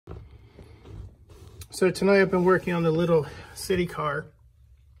So tonight I've been working on the little CitiCar,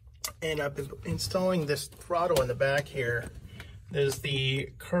 and I've been installing this throttle in the back here. There's the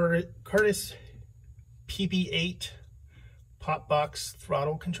Curtis PB8 potbox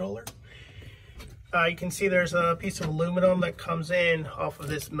throttle controller. You can see there's a piece of aluminum that comes in off of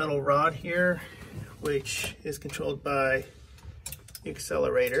this metal rod here, which is controlled by the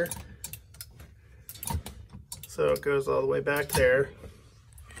accelerator. So it goes all the way back there.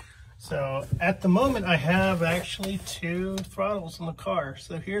 So at the moment I have actually two throttles in the car.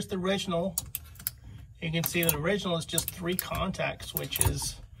 So here's the original. You can see the original is just 3 contact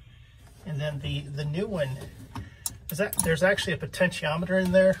switches. And then the new one is that there's actually a potentiometer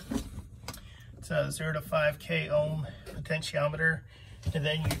in there. It's a 0 to 5K ohm potentiometer. And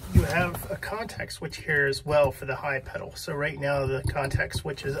then you have a contact switch here as well for the high pedal. So right now the contact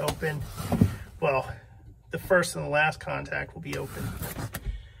switch is open. Well, the first and the last contact will be open.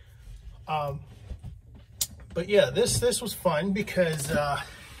 But yeah, this was fun because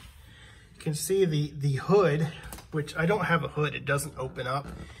you can see the hood, which I don't have a hood, it doesn't open up,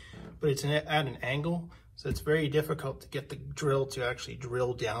 but it's at an angle, so it's very difficult to get the drill to actually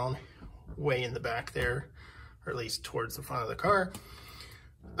drill down way in the back there, or at least towards the front of the car.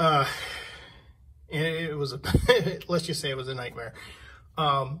 And it was a let's just say it was a nightmare.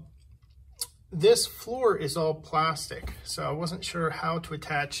 This floor is all plastic, so I wasn't sure how to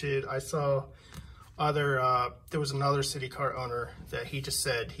attach it. I saw there was another CitiCar owner that he just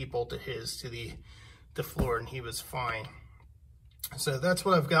said he bolted his to the floor and he was fine. So that's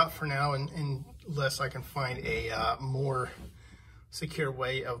what I've got for now, unless I can find a more secure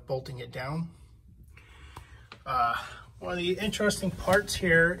way of bolting it down. One of the interesting parts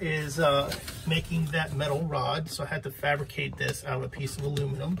here is making that metal rod. So I had to fabricate this out of a piece of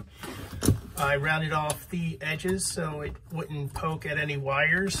aluminum. I rounded off the edges so it wouldn't poke at any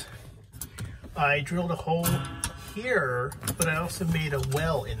wires. I drilled a hole here, but I also made a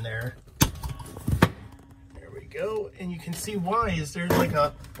well in there. There we go. And you can see why is there's like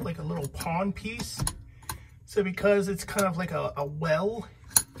a little pawn piece. So because it's kind of like a well,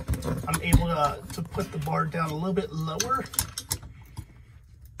 I'm able to put the bar down a little bit lower.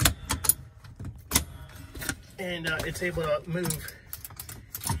 And it's able to move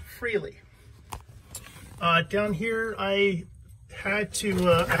freely. Down here, I had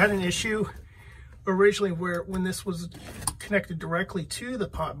an issue originally where when this was connected directly to the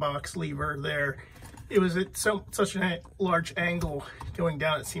pot box lever there, it was at such a large angle going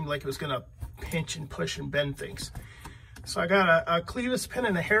down, it seemed like it was going to pinch and push and bend things. So I got a clevis pin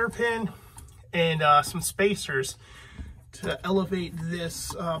and a hairpin and some spacers to elevate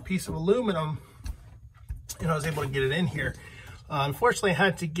this piece of aluminum, and I was able to get it in here. Unfortunately, I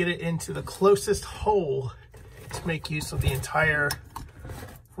had to get it into the closest hole to make use of the entire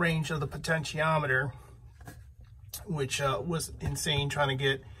range of the potentiometer, which was insane trying to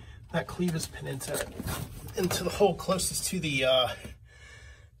get that clevis pin into the hole closest to the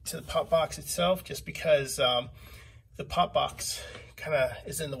pot box itself, just because the pot box kind of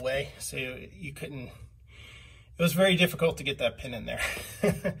is in the way, so you couldn't. It was very difficult to get that pin in there.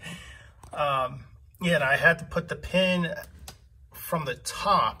 Yeah, and I had to put the pin from the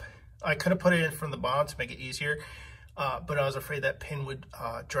top. I could have put it in from the bottom to make it easier, but I was afraid that pin would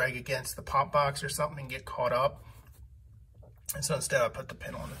drag against the pot box or something and get caught up. And so instead I put the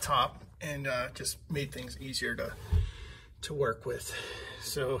pin on the top, and just made things easier to work with.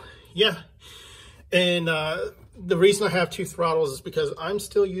 So yeah, and the reason I have 2 throttles is because I'm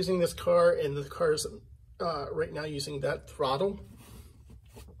still using this car, and the car's right now using that throttle.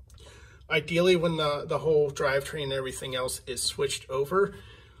 Ideally, when the whole drivetrain and everything else is switched over,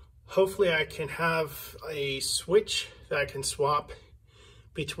 hopefully I can have a switch that I can swap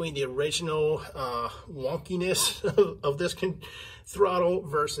between the original wonkiness of this throttle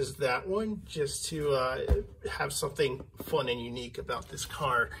versus that one, just to have something fun and unique about this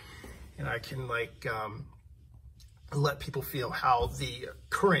car. And I can like let people feel how the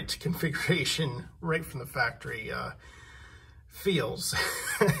current configuration right from the factory feels.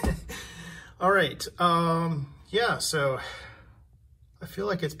 All right, yeah, so I feel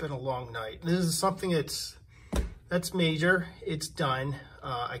like it's been a long night. This is something that's major. It's done.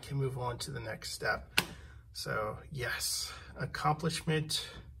 I can move on to the next step. So yes, accomplishment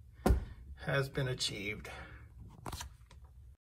has been achieved.